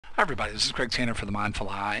Hi everybody, this is Greg Tanner for The Mindful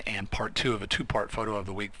Eye and part 2 of a two-part photo of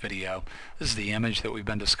the week video. This is the image that we've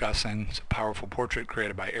been discussing. It's a powerful portrait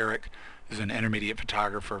created by Eric, who's an intermediate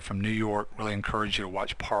photographer from New York. Really encourage you to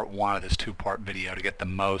watch part 1 of this two-part video to get the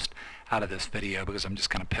most out of this video, because I'm just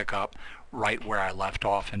going to pick up right where I left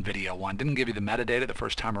off in video 1. Didn't give you the metadata the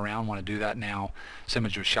first time around. Want to do that now. This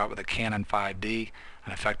image was shot with a Canon 5D,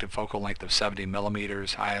 an effective focal length of 70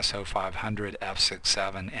 millimeters, ISO 500,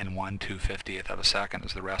 f6.7, and 1/250th of a second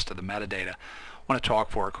is the rest of the metadata. I want to talk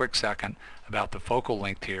for a quick second about the focal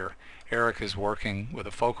length here. Eric is working with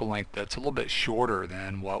a focal length that's a little bit shorter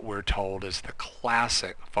than what we're told is the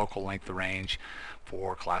classic focal length range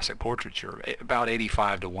for classic portraiture, about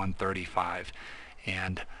 85 to 135.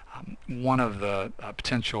 And one of the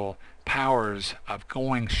potential powers of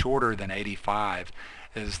going shorter than 85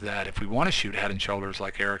 is that if we want to shoot head and shoulders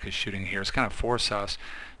like Eric is shooting here, it's going to force us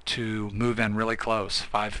to move in really close,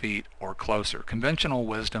 5 feet or closer. Conventional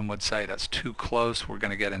wisdom would say that's too close. We're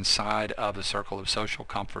going to get inside of the circle of social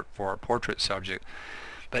comfort for our portrait subject.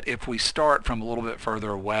 But if we start from a little bit further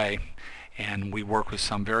away and we work with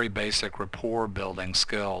some very basic rapport building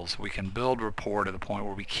skills, we can build rapport to the point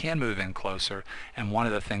where we can move in closer. And one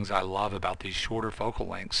of the things I love about these shorter focal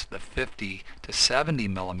lengths, the 50 to 70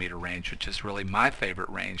 millimeter range, which is really my favorite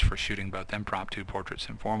range for shooting both impromptu portraits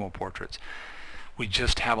and formal portraits, we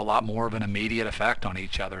just have a lot more of an immediate effect on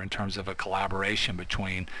each other in terms of a collaboration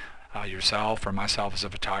between yourself or myself as a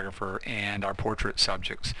photographer and our portrait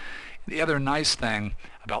subjects. The other nice thing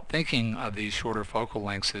about thinking of these shorter focal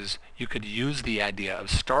lengths is you could use the idea of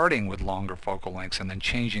starting with longer focal lengths and then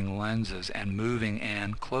changing lenses and moving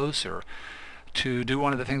in closer to do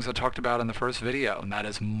one of the things I talked about in the first video, and that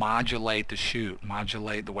is modulate the shoot,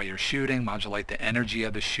 modulate the way you're shooting, modulate the energy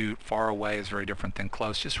of the shoot. Far away is very different than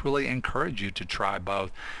close. Just really encourage you to try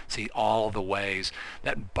both, see all the ways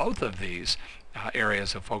that both of these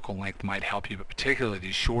areas of focal length might help you, but particularly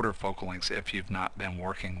these shorter focal lengths if you've not been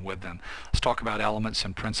working with them. Let's talk about elements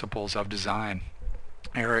and principles of design.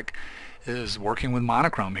 Eric is working with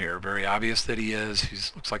monochrome here. Very obvious that he is. He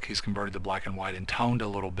looks like he's converted to black and white and toned a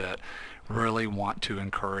little bit. Really want to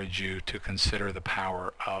encourage you to consider the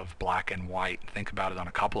power of black and white. Think about it on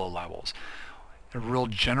a couple of levels. A real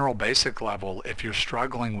general basic level, if you're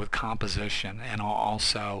struggling with composition and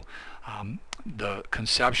also the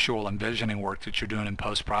conceptual envisioning work that you're doing in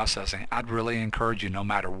post-processing, I'd really encourage you, no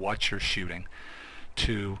matter what you're shooting,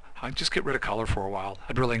 to just get rid of color for a while.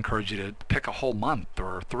 I'd really encourage you to pick a whole month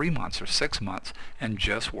or 3 months or 6 months and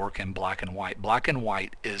just work in black and white. Black and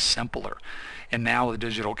white is simpler. And now with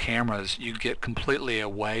digital cameras, you get completely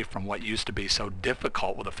away from what used to be so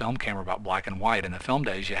difficult with a film camera about black and white. In the film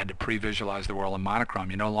days, you had to pre-visualize the world in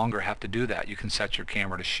monochrome. You no longer have to do that. You can set your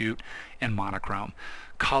camera to shoot in monochrome.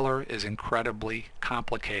 Color is incredibly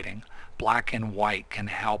complicating. Black and white can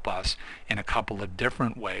help us in a couple of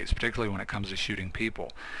different ways, particularly when it comes to shooting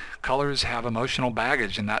people. Colors have emotional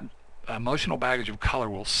baggage, and that emotional baggage of color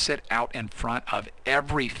will sit out in front of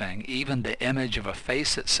everything. Even the image of a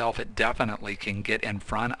face itself, it definitely can get in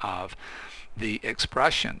front of the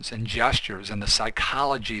expressions and gestures and the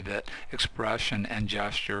psychology that expression and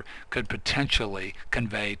gesture could potentially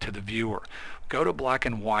convey to the viewer. Go to black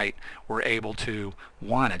and white, we're able to,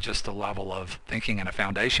 one, at just the level of thinking in a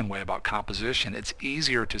foundation way about composition, it's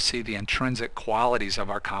easier to see the intrinsic qualities of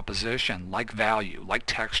our composition, like value, like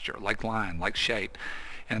texture, like line, like shape.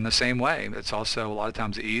 And in the same way, it's also a lot of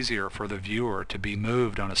times easier for the viewer to be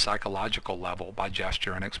moved on a psychological level by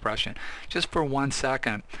gesture and expression. Just for 1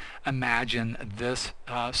 second, imagine this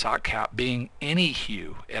sock cap being any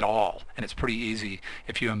hue at all. And it's pretty easy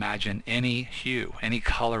if you imagine any hue, any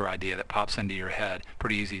color idea that pops into your head,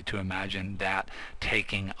 pretty easy to imagine that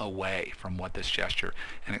taking away from what this gesture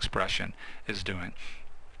and expression is doing.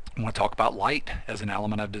 I want to talk about light as an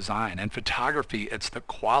element of design. In photography, it's the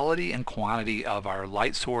quality and quantity of our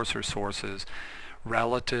light source or sources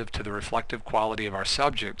relative to the reflective quality of our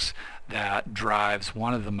subjects that drives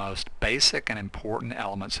one of the most basic and important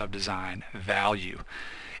elements of design, value.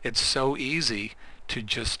 It's so easy to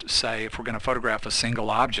just say, if we're going to photograph a single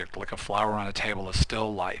object like a flower on a table, a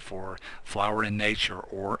still life, or flower in nature,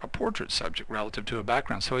 or a portrait subject relative to a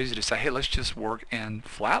background, so easy to say, hey, let's just work in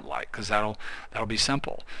flat light because that'll be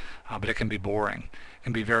simple. But it can be boring. It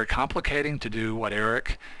can be very complicating to do what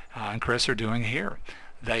Eric and Chris are doing here.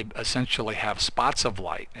 They essentially have spots of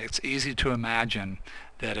light. It's easy to imagine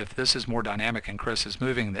that if this is more dynamic and Chris is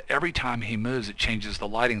moving, that every time he moves it changes the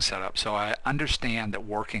lighting setup. So I understand that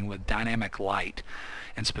working with dynamic light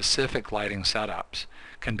and specific lighting setups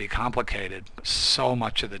can be complicated, but so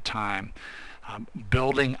much of the time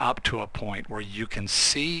building up to a point where you can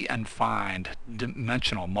see and find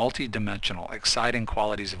dimensional, multi-dimensional, exciting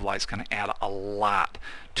qualities of light is going to add a lot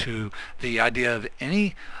to the idea of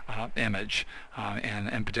any image, and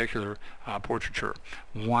in particular portraiture.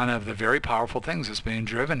 One of the very powerful things that's being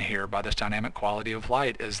driven here by this dynamic quality of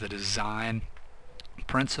light is the design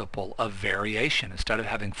principle of variation. Instead of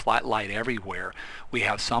having flat light everywhere, we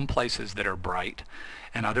have some places that are bright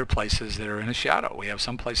and other places that are in a shadow. We have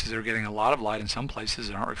some places that are getting a lot of light and some places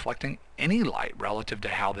that aren't reflecting any light relative to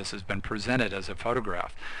how this has been presented as a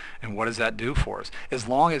photograph. And what does that do for us? As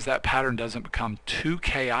long as that pattern doesn't become too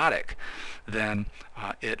chaotic, then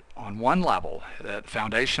it, on one level, that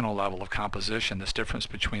foundational level of composition, this difference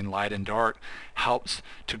between light and dark, helps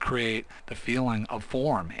to create the feeling of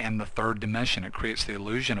form and the third dimension. It creates the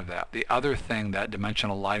illusion of that. The other thing that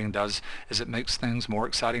dimensional lighting does is it makes things more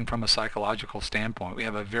exciting from a psychological standpoint. We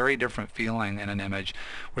have a very different feeling in an image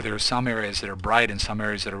where there are some areas that are bright and some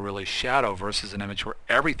areas that are really shadow versus an image where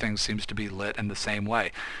everything seems to be lit in the same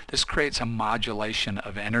way. This creates a modulation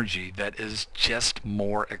of energy that is just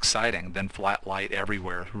more exciting than flat light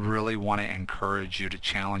everywhere. Really want to encourage you to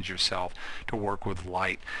challenge yourself to work with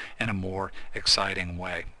light in a more exciting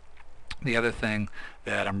way. The other thing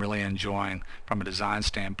that I'm really enjoying from a design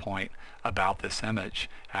standpoint about this image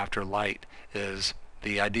after light is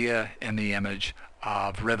the idea in the image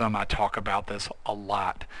of rhythm. I talk about this a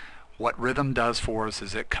lot. What rhythm does for us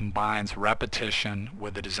is it combines repetition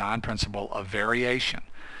with the design principle of variation.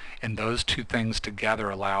 And those two things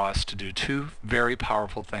together allow us to do two very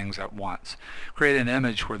powerful things at once. Create an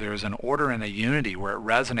image where there's an order and a unity, where it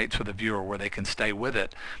resonates with the viewer, where they can stay with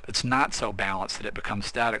it. But it's not so balanced that it becomes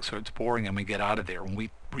static, so it's boring and we get out of there. When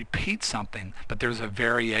we repeat something, but there's a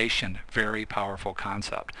variation, very powerful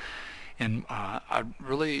concept. And I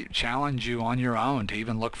really challenge you on your own to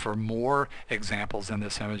even look for more examples in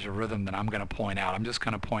this image of rhythm than I'm going to point out. I'm just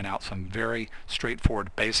going to point out some very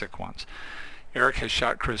straightforward, basic ones. Eric has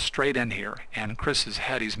shot Chris straight in here, and Chris's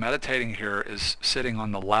head, he's meditating here, is sitting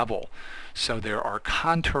on the level. So there are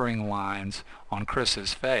contouring lines on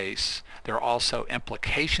Chris's face. There are also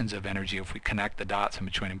implications of energy if we connect the dots in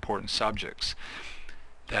between important subjects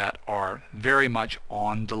that are very much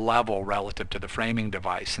on the level relative to the framing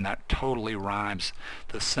device, and that totally rhymes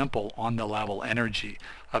the simple on the level energy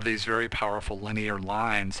of these very powerful linear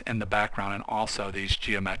lines in the background and also these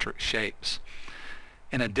geometric shapes.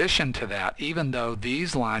 In addition to that, even though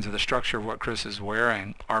these lines of the structure of what Chris is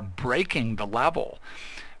wearing are breaking the level,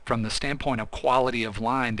 from the standpoint of quality of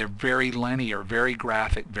line, they're very linear, very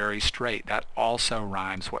graphic, very straight. That also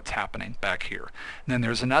rhymes what's happening back here. And then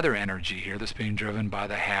there's another energy here that's being driven by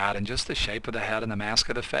the hat and just the shape of the head and the mask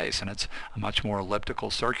of the face, and it's a much more elliptical,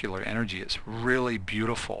 circular energy. It's really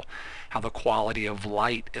beautiful how the quality of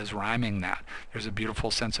light is rhyming that. There's a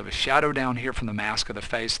beautiful sense of a shadow down here from the mask of the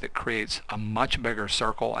face that creates a much bigger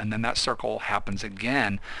circle, and then that circle happens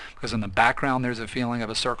again because in the background there's a feeling of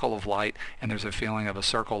a circle of light, and there's a feeling of a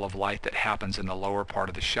circle of light that happens in the lower part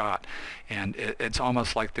of the shot. And it's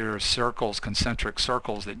almost like there are circles, concentric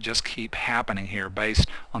circles, that just keep happening here based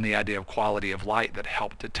on the idea of quality of light that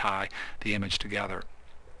help to tie the image together.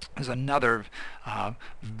 There's another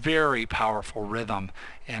very powerful rhythm,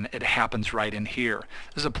 and it happens right in here.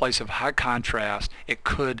 This is a place of high contrast. It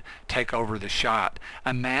could take over the shot.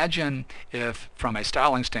 Imagine if, from a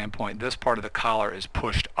styling standpoint, this part of the collar is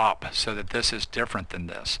pushed up so that this is different than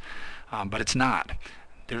this, but it's not.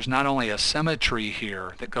 There's not only a symmetry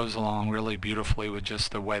here that goes along really beautifully with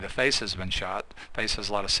just the way the face has been shot. The face has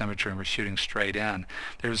a lot of symmetry and we're shooting straight in.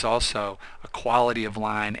 There's also a quality of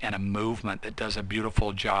line and a movement that does a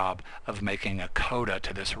beautiful job of making a coda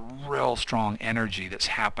to this real strong energy that's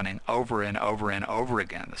happening over and over and over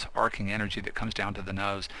again, this arcing energy that comes down to the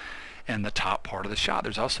nose in the top part of the shot.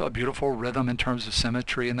 There's also a beautiful rhythm in terms of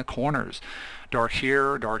symmetry in the corners. Dark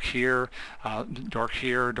here, dark here, dark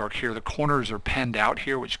here, dark here. The corners are penned out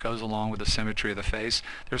here, which goes along with the symmetry of the face.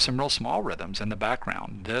 There's some real small rhythms in the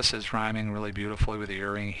background. This is rhyming really beautifully with the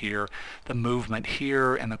earring here. The movement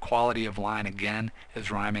here and the quality of line again is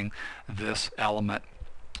rhyming this element.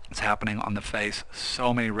 It's happening on the face.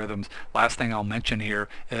 So many rhythms. Last thing I'll mention here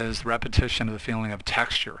is repetition of the feeling of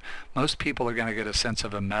texture. Most people are going to get a sense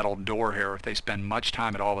of a metal door here if they spend much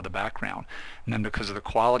time at all with the background. And then because of the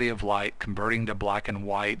quality of light, converting to black and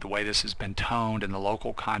white, the way this has been toned and the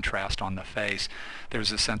local contrast on the face,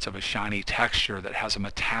 there's a sense of a shiny texture that has a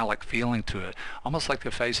metallic feeling to it, almost like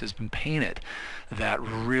the face has been painted, that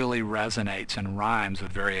really resonates and rhymes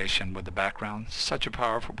with variation with the background. Such a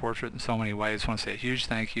powerful portrait in so many ways. I want to say a huge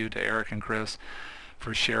thank you to Eric and Chris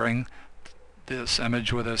for sharing this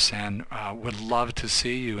image with us, and would love to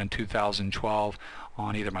see you in 2012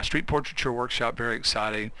 on either my street portraiture workshop. Very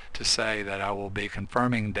excited to say that I will be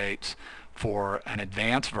confirming dates for an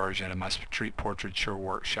advanced version of my street portraiture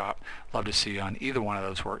workshop. Love to see you on either one of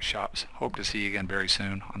those workshops. Hope to see you again very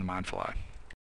soon on the Mindful Eye.